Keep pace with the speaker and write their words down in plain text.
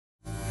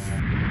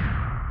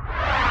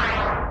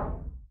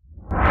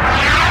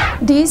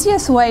The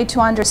easiest way to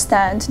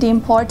understand the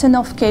importance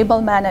of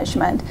cable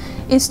management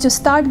is to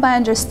start by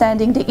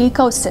understanding the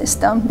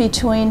ecosystem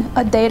between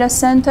a data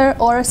center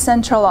or a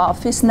central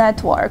office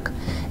network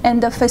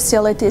and the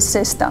facility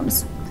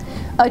systems.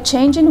 A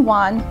change in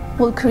one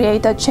will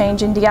create a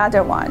change in the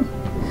other one.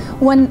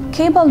 When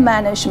cable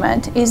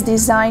management is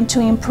designed to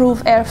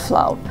improve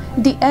airflow,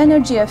 the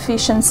energy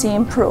efficiency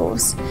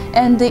improves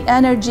and the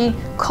energy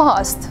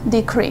cost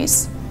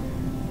decrease.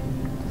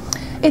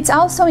 It's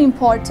also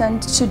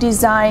important to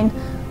design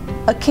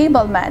a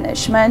cable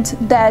management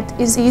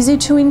that is easy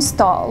to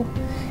install,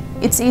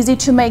 it's easy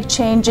to make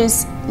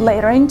changes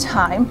later in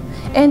time,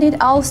 and it's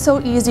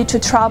also easy to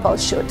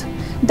troubleshoot.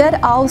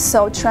 That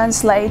also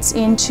translates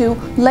into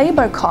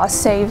labor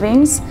cost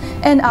savings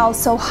and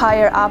also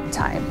higher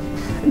uptime.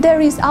 There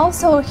is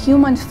also a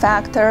human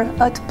factor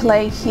at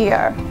play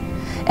here,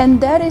 and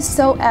that is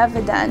so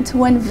evident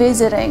when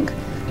visiting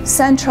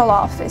central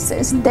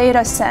offices,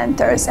 data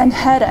centers, and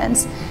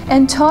head-ends,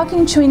 and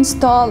talking to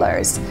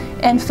installers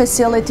and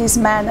facilities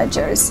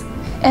managers.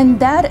 And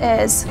that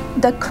is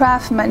the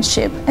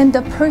craftsmanship and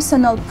the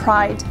personal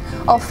pride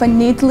of a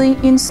neatly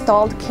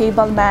installed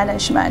cable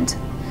management.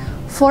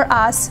 For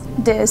us,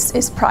 this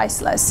is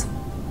priceless.